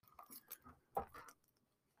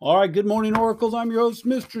All right, good morning, Oracles. I'm your host,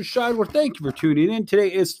 Mr. Scheidler. Thank you for tuning in.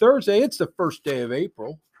 Today is Thursday. It's the first day of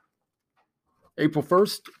April. April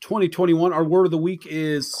 1st, 2021. Our word of the week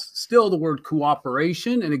is still the word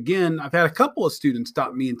cooperation. And again, I've had a couple of students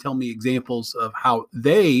stop me and tell me examples of how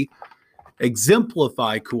they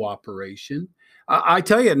exemplify cooperation. I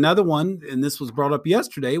tell you, another one, and this was brought up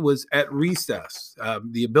yesterday, was at recess.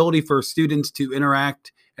 The ability for students to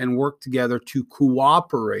interact and work together to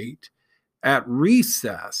cooperate at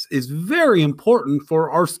recess is very important for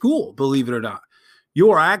our school, believe it or not.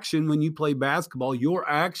 Your action when you play basketball, your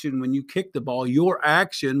action when you kick the ball, your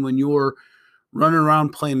action when you're running around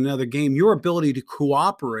playing another game, your ability to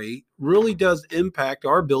cooperate really does impact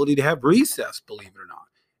our ability to have recess, believe it or not.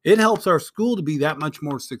 It helps our school to be that much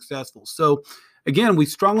more successful. So again, we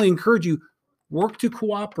strongly encourage you, work to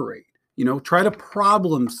cooperate, try to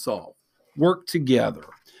problem solve, work together.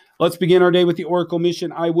 Let's begin our day with the Oracle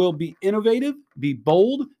mission. I will be innovative, be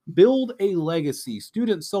bold, build a legacy.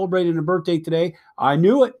 Students celebrating a birthday today. I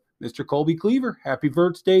knew it. Mr. Colby Cleaver. Happy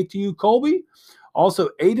birthday to you, Colby. Also,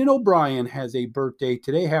 Aiden O'Brien has a birthday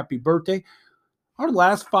today. Happy birthday. Our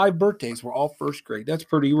last 5 birthdays were all first grade. That's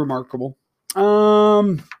pretty remarkable.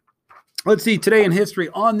 Let's see, today in history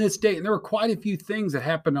on this date, and there were quite a few things that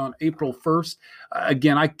happened on April 1st.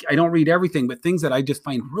 Again, I don't read everything, but things that I just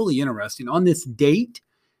find really interesting. On this date,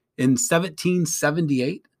 in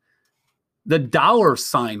 1778, the dollar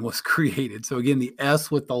sign was created. So again, the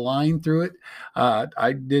S with the line through it.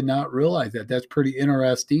 I did not realize that. That's pretty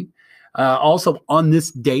interesting. Also on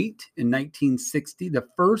this date in 1960, the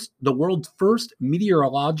world's first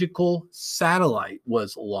meteorological satellite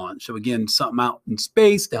was launched. So again, something out in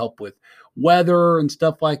space to help with weather and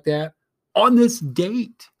stuff like that. On this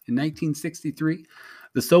date in 1963,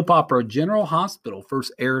 the soap opera General Hospital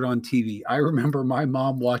first aired on TV. I remember my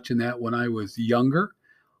mom watching that when I was younger.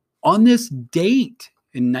 On this date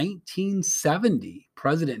in 1970,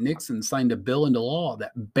 President Nixon signed a bill into law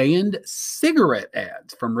that banned cigarette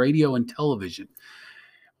ads from radio and television.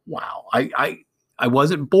 Wow. I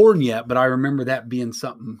wasn't born yet, but I remember that being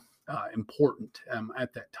something important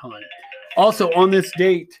at that time. Also on this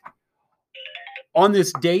date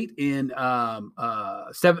in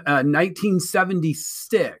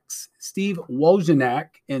 1976, Steve Wozniak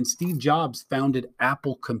and Steve Jobs founded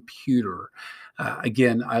Apple Computer.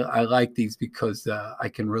 Again, I like these because I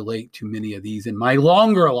can relate to many of these in my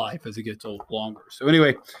longer life as it gets longer. So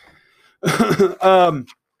anyway,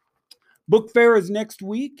 book fair is next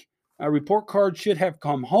week. Report card should have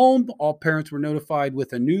come home. All parents were notified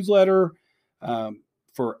with a newsletter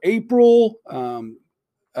for April.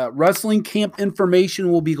 Wrestling camp information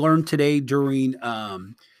will be learned today during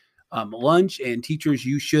lunch, and teachers,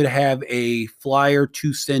 you should have a flyer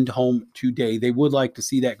to send home today. They would like to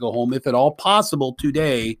see that go home, if at all possible,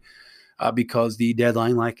 today, because the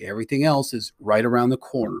deadline, like everything else, is right around the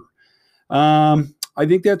corner. I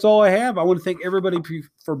think that's all I have. I want to thank everybody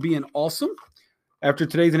for being awesome. After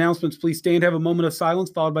today's announcements, please stand, have a moment of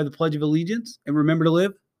silence, followed by the Pledge of Allegiance, and remember to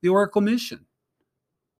live the Oracle mission.